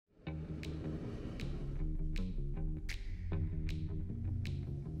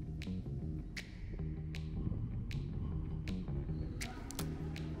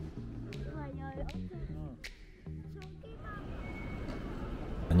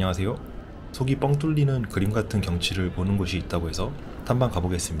안녕하세요. 속이 뻥 뚫리는 그림 같은 경치를 보는 곳이 있다고 해서 탐방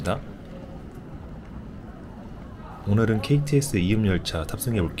가보겠습니다. 오늘은 KTX 이음열차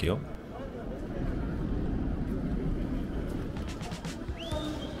탑승해 볼게요.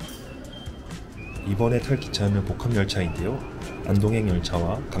 이번에 탈 기차는 복합열차인데요. 안동행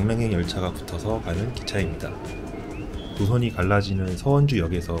열차와 강릉행 열차가 붙어서 가는 기차입니다. 노선이 갈라지는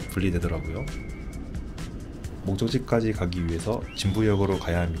서원주역에서 분리되더라고요. 목적지까지 가기 위해서 진부역으로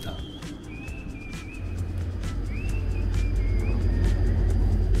가야 합니다.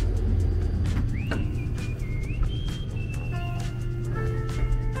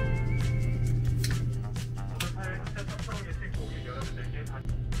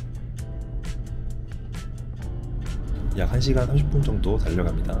 약 1시간 30분 정도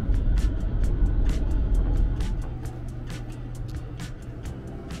달려갑니다.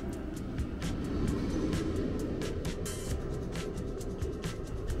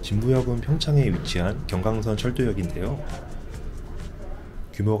 진부역은 평창에 위치한 경강선 철도역인데요.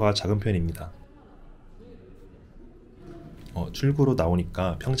 규모가 작은 편입니다. 출구로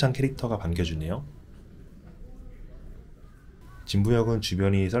나오니까 평창 캐릭터가 반겨주네요. 진부역은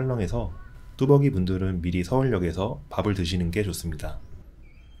주변이 썰렁해서 뚜벅이 분들은 미리 서울역에서 밥을 드시는 게 좋습니다.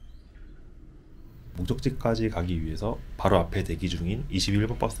 목적지까지 가기 위해서 바로 앞에 대기 중인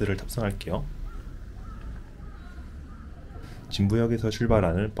 21번 버스를 탑승할게요. 진부역에서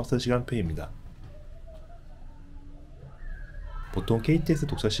출발하는 버스 시간표입니다. 보통 KTX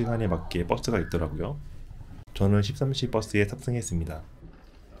독서 시간에 맞게 버스가 있더라고요. 저는 13시 버스에 탑승했습니다.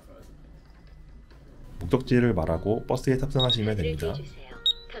 목적지를 말하고 버스에 탑승하시면 됩니다.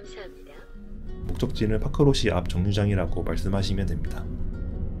 감사합니다. 목적지는 파크로시 앞 정류장이라고 말씀하시면 됩니다.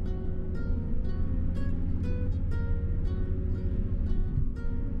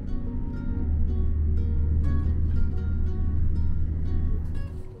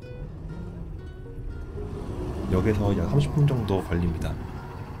 역에서 약 30분 정도 걸립니다.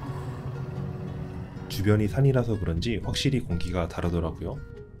 주변이 산이라서 그런지 확실히 공기가 다르더라고요.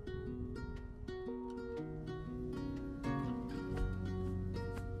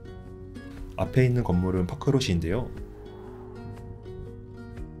 앞에 있는 건물은 파크로시인데요.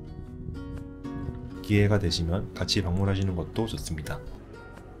 기회가 되시면 같이 방문하시는 것도 좋습니다.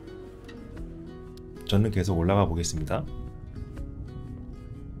 저는 계속 올라가 보겠습니다.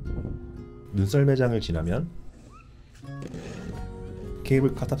 눈썰 매장을 지나면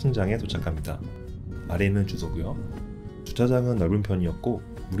케이블카 탑승장에 도착합니다. 아래는 주소고요. 주차장은 넓은 편이었고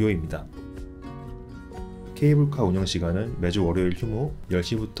무료입니다. 케이블카 운영시간은 매주 월요일 휴무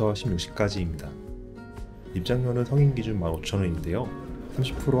 10시부터 16시까지입니다. 입장료는 성인 기준 15,000원인데요.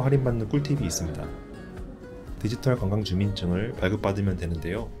 30% 할인받는 꿀팁이 있습니다. 디지털 관광주민증을 발급받으면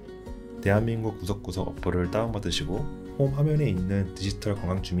되는데요. 대한민국 구석구석 어플을 다운받으시고 홈 화면에 있는 디지털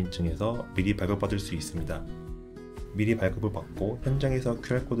관광주민증에서 미리 발급받을 수 있습니다. 미리 발급을 받고 현장에서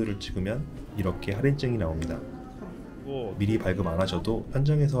QR코드를 찍으면 이렇게 할인증이 나옵니다. 미리 발급 안 하셔도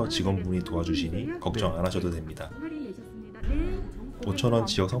현장에서 직원분이 도와주시니 걱정 안 하셔도 됩니다. 5,000원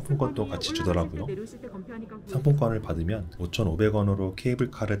지역 상품권도 같이 주더라고요. 상품권을 받으면 5,500원으로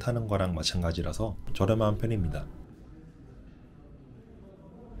케이블카를 타는 거랑 마찬가지라서 저렴한 편입니다.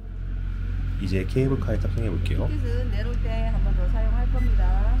 이제 케이블카에 탑승해 볼게요. 내려올 때 한 번 더 사용할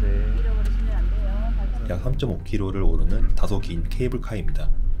겁니다. 잃어버리시면 안 돼요. 약 3.5km를 오르는 다소 긴 케이블카입니다.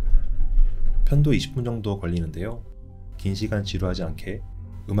 편도 20분 정도 걸리는데요. 긴 시간 지루하지 않게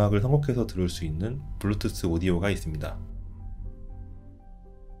음악을 선곡해서 들을 수 있는 블루투스 오디오가 있습니다.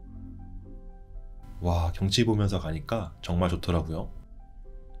 와, 경치 보면서 가니까 정말 좋더라고요.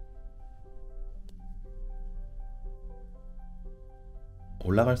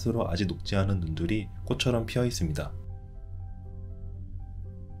 올라갈수록 아직 녹지 않은 눈들이 꽃처럼 피어 있습니다.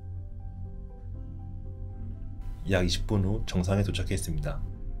 약 20분 후 정상에 도착했습니다.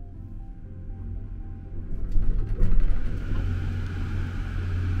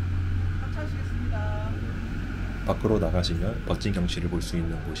 밖으로 나가시면 멋진 경치를 볼 수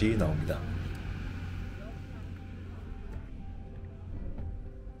있는 곳이 나옵니다.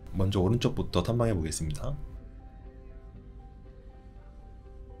 먼저 오른쪽부터 탐방해 보겠습니다.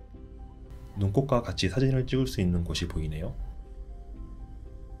 눈꽃과 같이 사진을 찍을 수 있는 곳이 보이네요.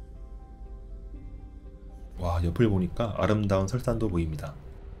 와, 옆을 보니까 아름다운 설산도 보입니다.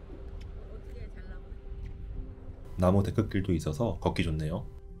 나무 데크길도 있어서 걷기 좋네요.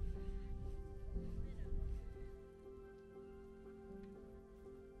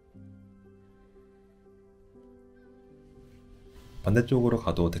 반대쪽으로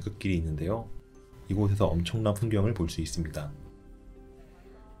가도 데크길이 있는데요. 이곳에서 엄청난 풍경을 볼 수 있습니다.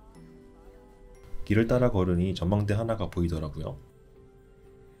 길을 따라 걸으니 전망대 하나가 보이더라고요.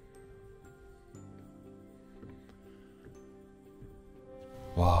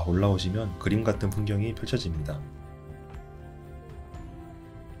 와, 올라오시면 그림 같은 풍경이 펼쳐집니다.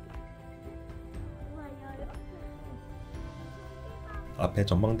 앞에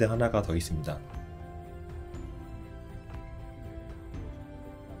전망대 하나가 더 있습니다.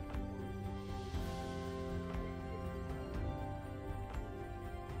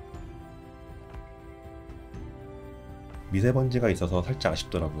 미세먼지가 있어서 살짝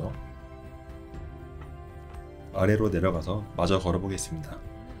아쉽더라고요. 아래로 내려가서 마저 걸어보겠습니다.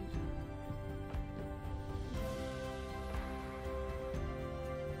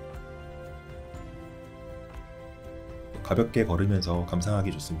 가볍게 걸으면서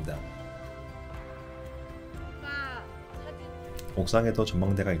감상하기 좋습니다. 옥상에도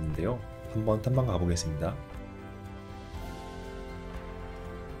전망대가 있는데요. 한번 탐방 가보겠습니다.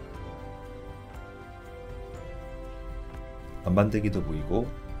 안반대기도 보이고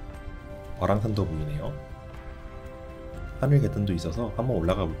벼랑산도 보이네요. 하늘 계단도 있어서 한번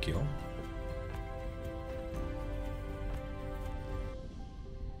올라가 볼게요.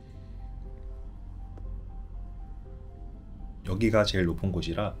 여기가 제일 높은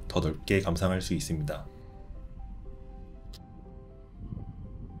곳이라 더 넓게 감상할 수 있습니다.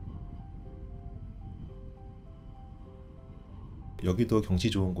 여기도 경치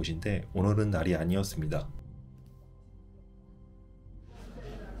좋은 곳인데 오늘은 날이 아니었습니다.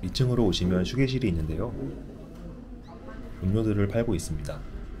 2층으로 오시면 휴게실이 있는데요. 음료들을 팔고 있습니다.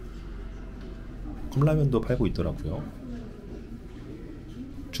 컵라면도 팔고 있더라고요.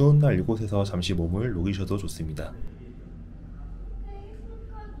 추운 날 이곳에서 잠시 몸을 녹이셔도 좋습니다.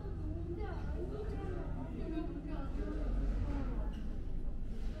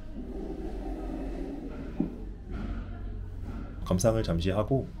 감상을 잠시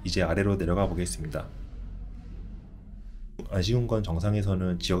하고 이제 아래로 내려가 보겠습니다. 아쉬운 건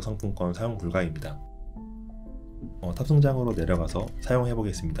정상에서는 지역 상품권 사용 불가입니다. 탑승장으로 내려가서 사용해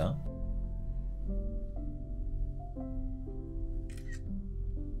보겠습니다.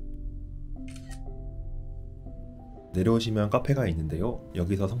 내려오시면 카페가 있는데요.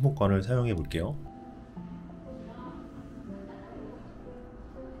 여기서 상품권을 사용해 볼게요.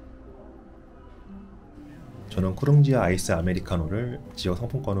 저는 쿠룽지아 아이스 아메리카노를 지역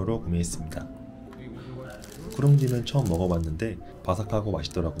상품권으로 구매했습니다. 쿠룽지는 처음 먹어봤는데 바삭하고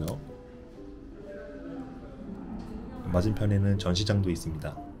맛있더라고요. 맞은편에는 전시장도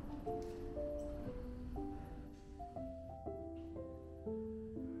있습니다.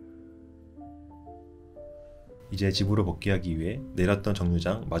 이제 집으로 복귀하기 위해 내렸던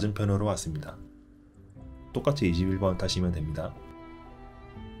정류장 맞은편으로 왔습니다. 똑같이 21번 타시면 됩니다.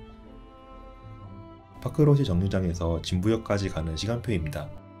 파크로시 정류장에서 진부역까지 가는 시간표입니다.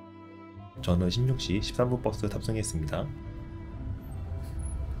 저는 16시 13분 버스 탑승했습니다.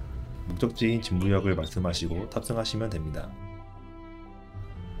 목적지인 진부역을 말씀하시고 탑승하시면 됩니다.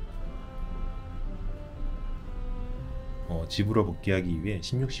 집으로 복귀하기 위해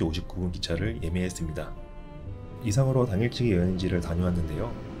 16시 59분 기차를 예매했습니다. 이상으로 당일치기 여행지를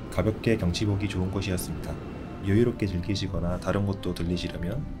다녀왔는데요. 가볍게 경치 보기 좋은 곳이었습니다. 여유롭게 즐기시거나 다른 곳도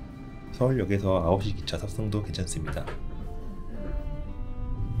들리시려면 서울역에서 9시 기차 탑승도 괜찮습니다.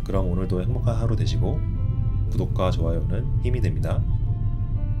 그럼 오늘도 행복한 하루 되시고 구독과 좋아요는 힘이 됩니다.